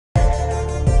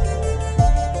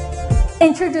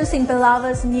Introducing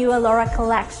Belava's new Elora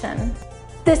collection.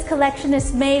 This collection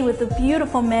is made with a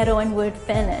beautiful metal and wood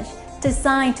finish,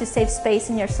 designed to save space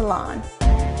in your salon.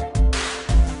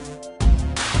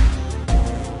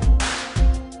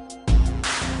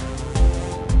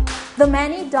 The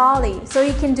Many Dolly, so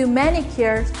you can do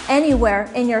manicures anywhere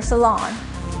in your salon.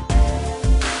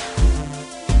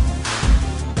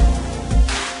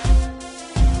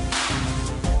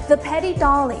 The Pedi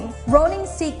Dolly, rolling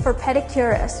seat for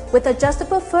pedicurists with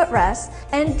adjustable footrests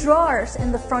and drawers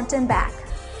in the front and back.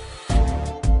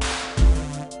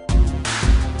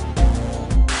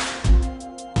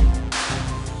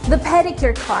 The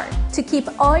Pedicure Cart, to keep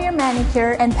all your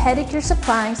manicure and pedicure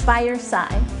supplies by your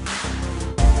side.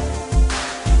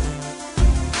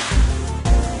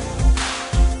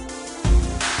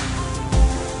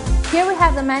 Here we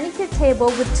have the manicure table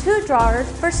with 2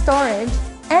 drawers for storage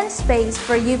and space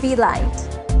for UV light.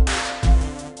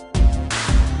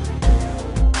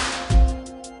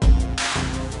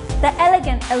 The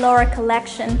elegant Elora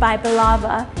collection by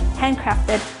Belava,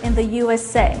 handcrafted in the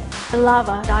USA,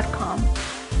 belava.com.